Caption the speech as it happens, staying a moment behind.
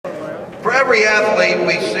For every athlete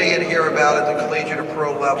we see and hear about at the collegiate or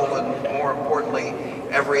pro level, and more importantly,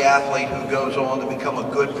 every athlete who goes on to become a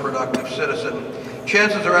good, productive citizen,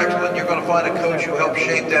 chances are excellent you're going to find a coach who helped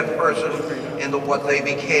shape that person into what they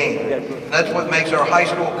became. And that's what makes our high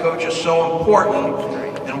school coaches so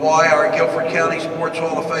important, and why our Guilford County Sports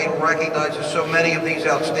Hall of Fame recognizes so many of these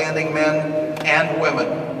outstanding men and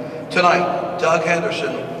women. Tonight, Doug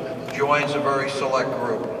Henderson joins a very select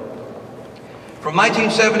group. From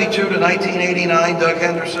 1972 to 1989, Doug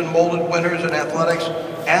Henderson molded winners in athletics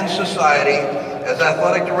and society as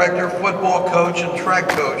athletic director, football coach, and track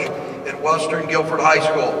coach at Western Guilford High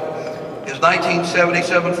School. His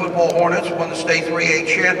 1977 football Hornets won the state 3A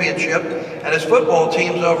championship, and his football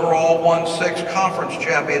teams overall won 6 conference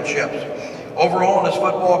championships. Overall in his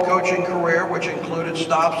football coaching career, which included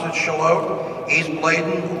stops at Shallotte, East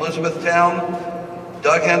Bladen, Elizabethtown,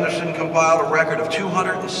 Doug Henderson compiled a record of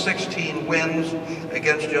 216 wins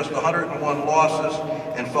against just 101 losses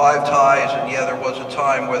and 5 ties, and yeah, there was a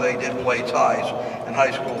time where they did play ties in high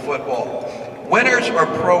school football. Winners are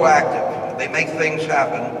proactive. They make things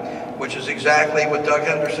happen, which is exactly what Doug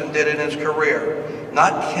Henderson did in his career.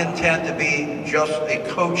 Not content to be just a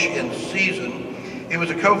coach in season, he was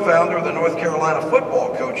a co-founder of the North Carolina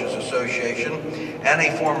Football Coaches Association and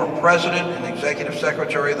a former president and executive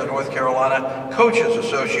secretary of the North Carolina Coaches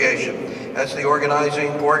Association. That's the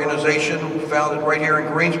organization founded right here in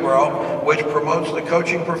Greensboro, which promotes the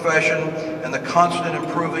coaching profession and the constant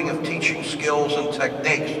improving of teaching skills and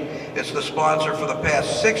techniques. It's the sponsor for the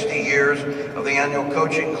past 60 years of the annual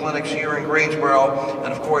coaching clinics here in Greensboro,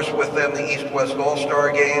 and of course with them the East-West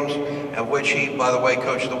All-Star Games, at which he, by the way,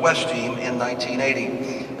 coached the West team in 1980.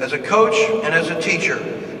 As a coach and as a teacher,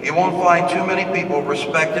 you won't find too many people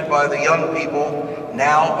respected by the young people,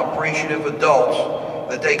 now appreciative adults,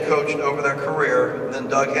 that they coached over their career than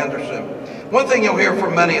Doug Henderson. One thing you'll hear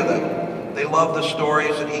from many of them, they love the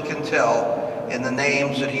stories that he can tell and the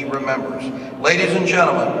names that he remembers. Ladies and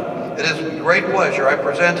gentlemen, it is with great pleasure I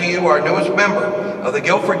present to you our newest member of the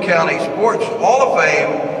Guilford County Sports Hall of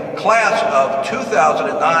Fame, class of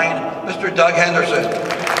 2009, Mr. Doug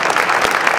Henderson.